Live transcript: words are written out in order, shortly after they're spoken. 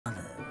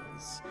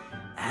skills.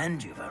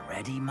 And you've a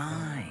ready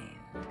mind,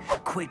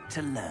 quick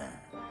to learn.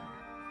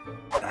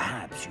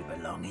 Perhaps you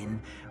belong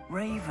in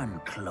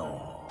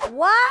Ravenclaw.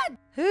 What?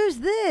 Who's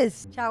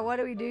this? Child, what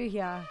do we do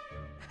here?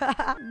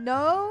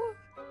 No?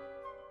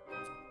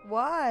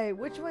 Why?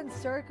 Which one's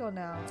circle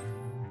now?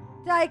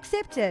 Did I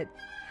accept it?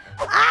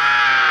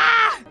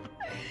 Ah!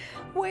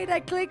 Wait, I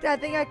clicked. I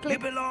think I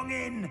clicked. You belong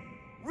in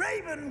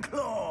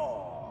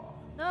Ravenclaw.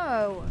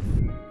 No.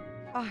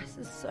 Oh, this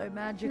is so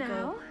magical.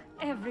 Now,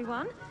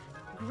 everyone,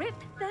 grip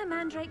their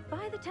mandrake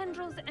by the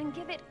tendrils and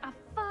give it a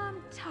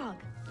firm tug.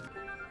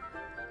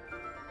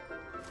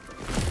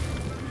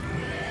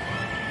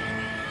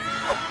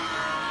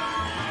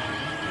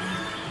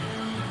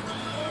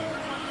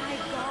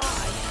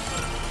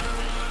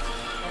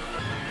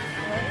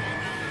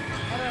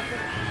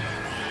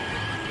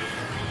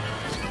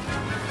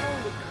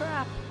 Holy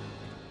crap.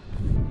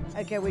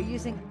 Okay, we're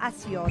using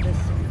Asio this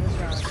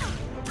round.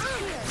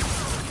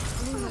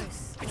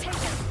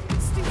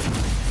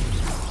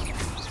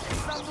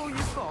 That's all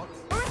you've got?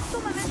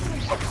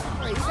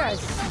 Bro, you guys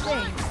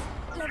stink.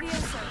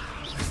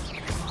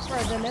 Bro,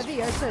 the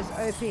Leviosa is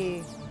OP.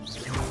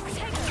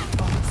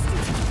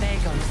 There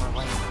goes my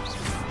way.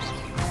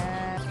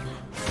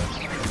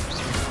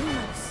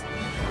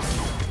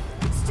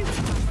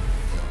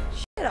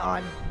 Shit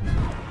on.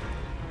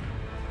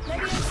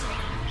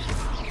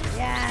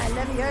 Yeah,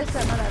 Leviosa,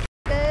 motherfucker.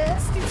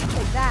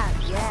 Like that,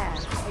 yeah.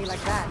 How you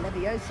like that?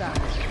 Leviosa.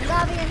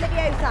 Lavi and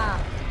Leviosa.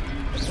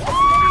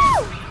 Woo!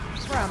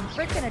 Bro, I'm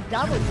freaking a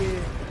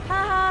W.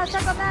 Haha,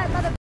 suck on that,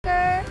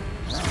 motherfucker.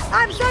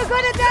 I'm so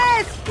good at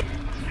this!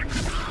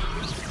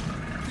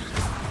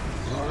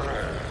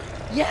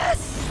 Yes!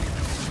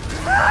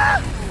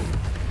 Ah!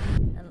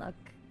 And look,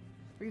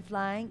 free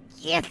flying.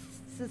 Yes!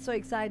 This is so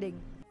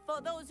exciting.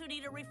 For those who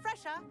need a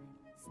refresher,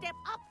 step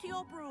up to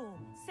your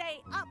broom.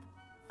 Say up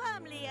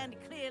firmly and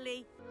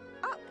clearly.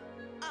 Up,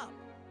 up.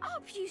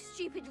 Up, you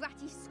stupid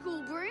ratty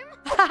school broom!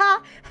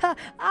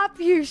 Up,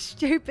 you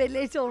stupid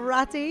little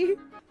ratty.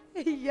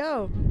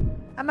 Yo.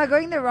 Am I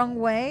going the wrong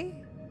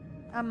way?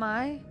 Am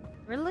I?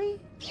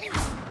 Really?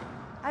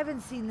 I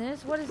haven't seen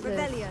this. What is this?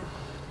 Rebellion.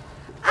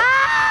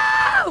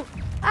 Ow!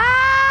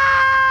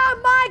 Oh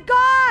my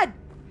god!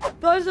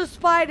 Those are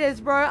spiders,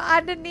 bro.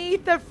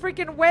 Underneath the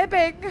freaking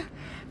webbing.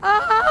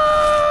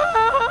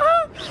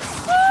 Ah!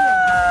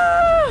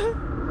 Ah!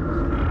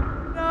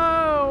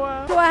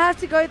 No. Do I have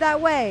to go that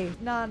way?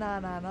 No.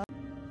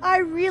 I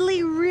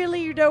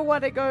really don't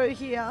want to go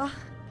here.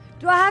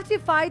 Do I have to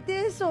fight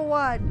this or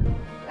what?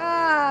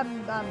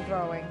 I'm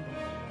throwing.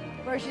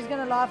 Bro, she's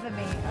gonna laugh at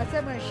me. I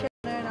said I'm gonna shit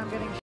on her and I'm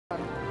getting shit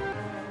on.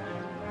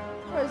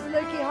 Bro, it's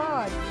low-key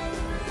hard.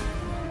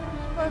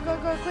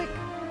 Go, quick.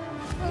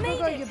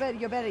 Go. You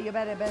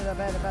better. Oh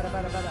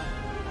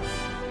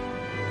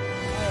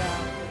yeah.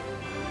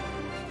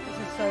 This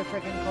is so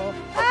freaking cool.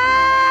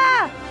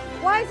 Ah!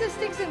 Why is the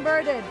sticks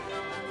inverted?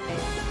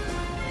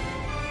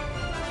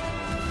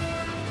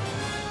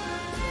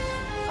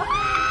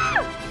 Ah!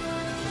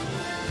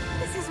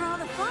 This is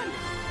rather fun.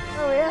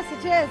 Oh yes,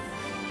 it is.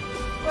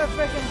 We're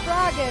freaking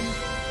frogging.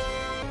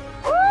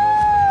 Woo!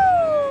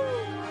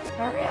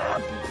 Hurry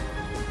up!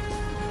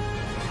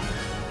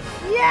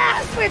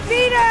 Yes, we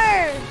beat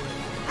her!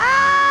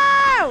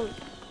 Ow!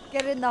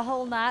 Get in the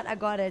hole, Nat. I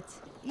got it.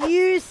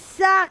 You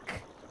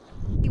suck.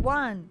 You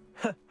won.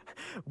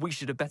 We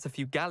should have bet a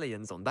few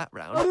galleons on that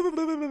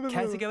round.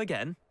 Care to go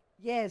again?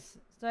 Yes,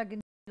 so I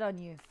can shit on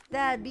you.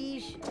 That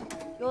beesh.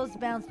 Yours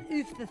bounced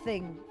off the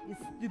thing. You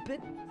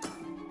stupid.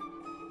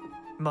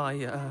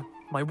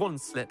 My wand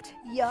slipped.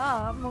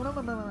 Yeah.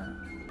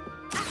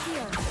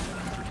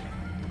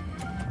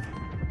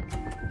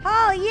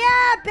 Oh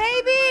yeah,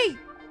 baby!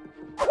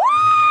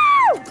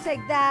 Woo!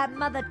 Take that,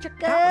 mother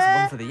trucker. That was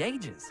one for the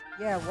ages.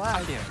 Yeah, wow.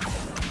 Idea.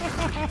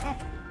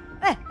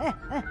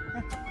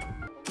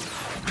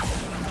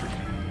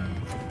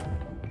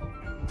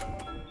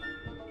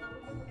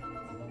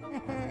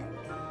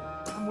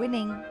 I'm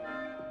winning.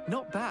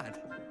 Not bad.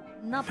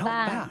 Not Not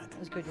bad. bad.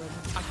 That's good, Jordan.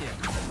 Idea.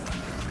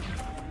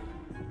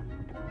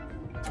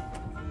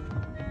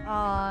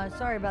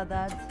 Sorry about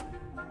that.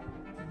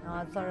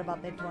 No, sorry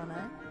about that one,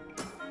 eh?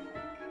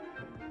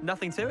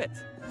 Nothing to it.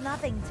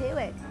 Nothing to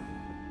it.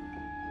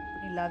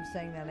 You love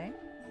saying that, eh?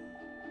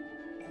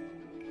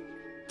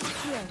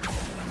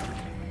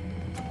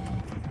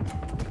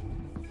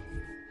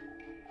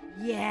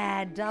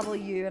 Yeah,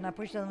 W, and I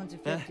pushed the other one to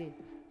 50.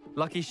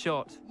 Lucky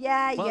shot.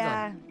 Yeah, Well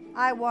yeah. done.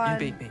 I won. You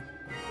beat me.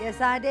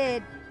 Yes, I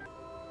did.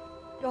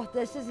 Oh,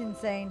 this is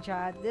insane,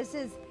 Chad. This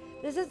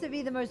has to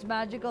be the most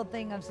magical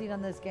thing I've seen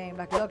on this game.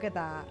 Like, look at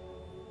that.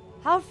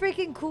 How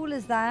freaking cool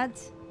is that?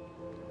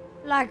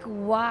 Like,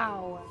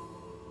 wow.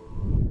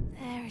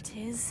 There it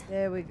is.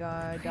 There we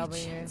go,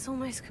 W. It's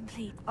almost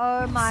complete.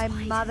 Oh my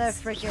Spiders. mother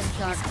freaking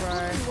chuck,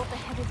 bro. What the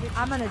hell is it?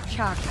 I'm gonna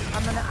chuck.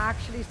 I'm gonna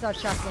actually start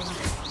chucking.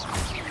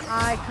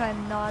 I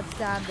cannot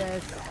stand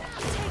this.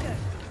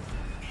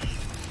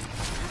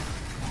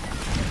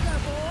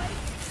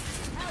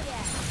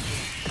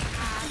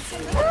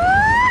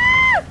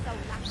 Ah!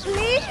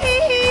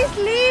 Please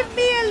leave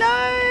me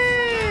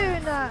alone.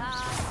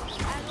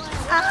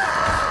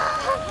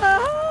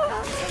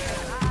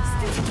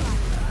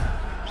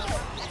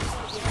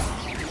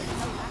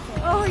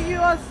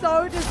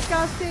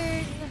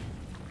 disgusting.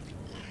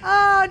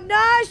 Oh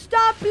no,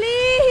 stop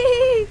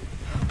please.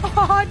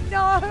 Oh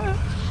no.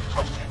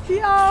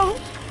 Yo.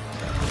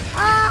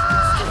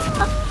 Ah.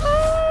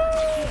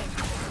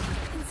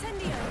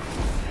 Incendio.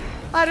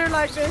 I don't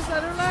like this. I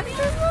don't like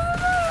this.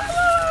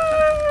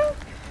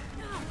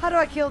 How do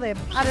I kill them?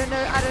 I don't know.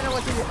 I don't know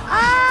what to do.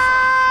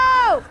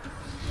 Oh!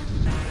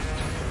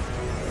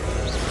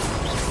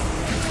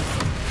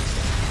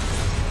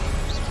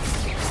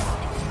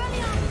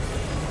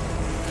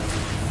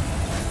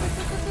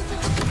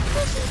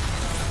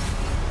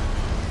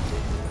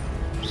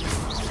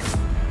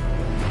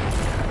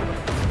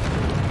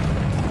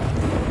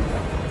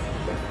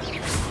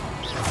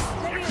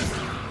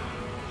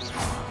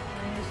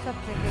 Stop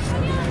thinking.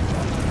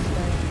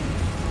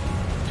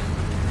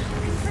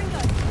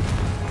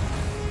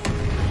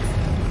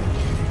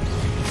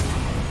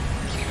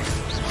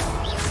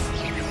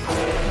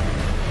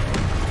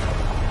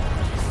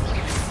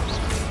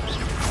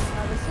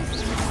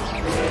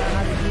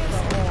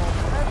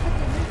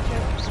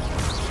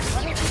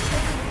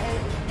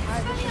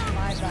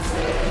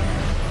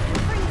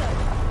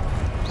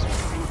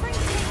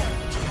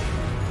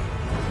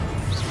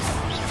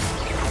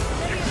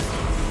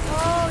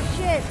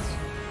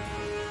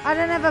 I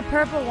don't have a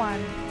purple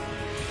one.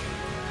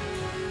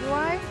 Do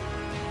I?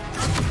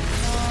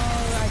 No,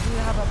 I do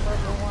have a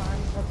purple one.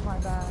 That's my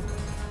bad.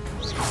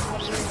 I'll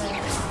do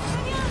that.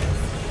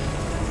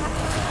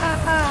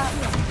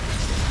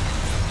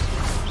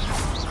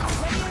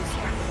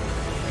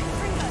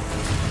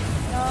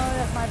 No,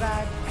 that's my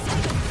bad.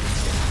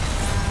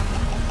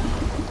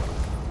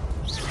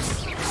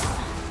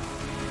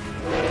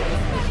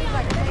 It's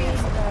like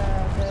playing the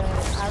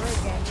arrow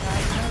game,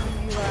 right?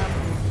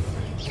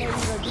 You know,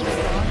 you go do the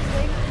dance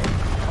thing.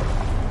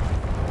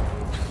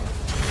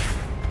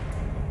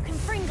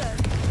 Confringo.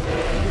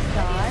 Please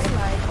die,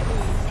 like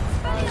please.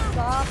 Oh,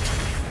 stop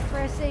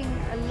pressing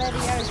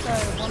Levioso,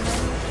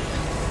 woman.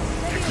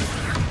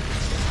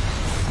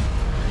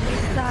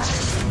 Please die.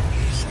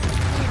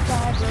 Please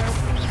die, bro.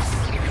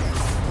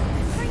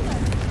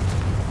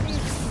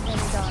 Please let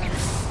me die.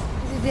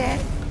 Is he dead?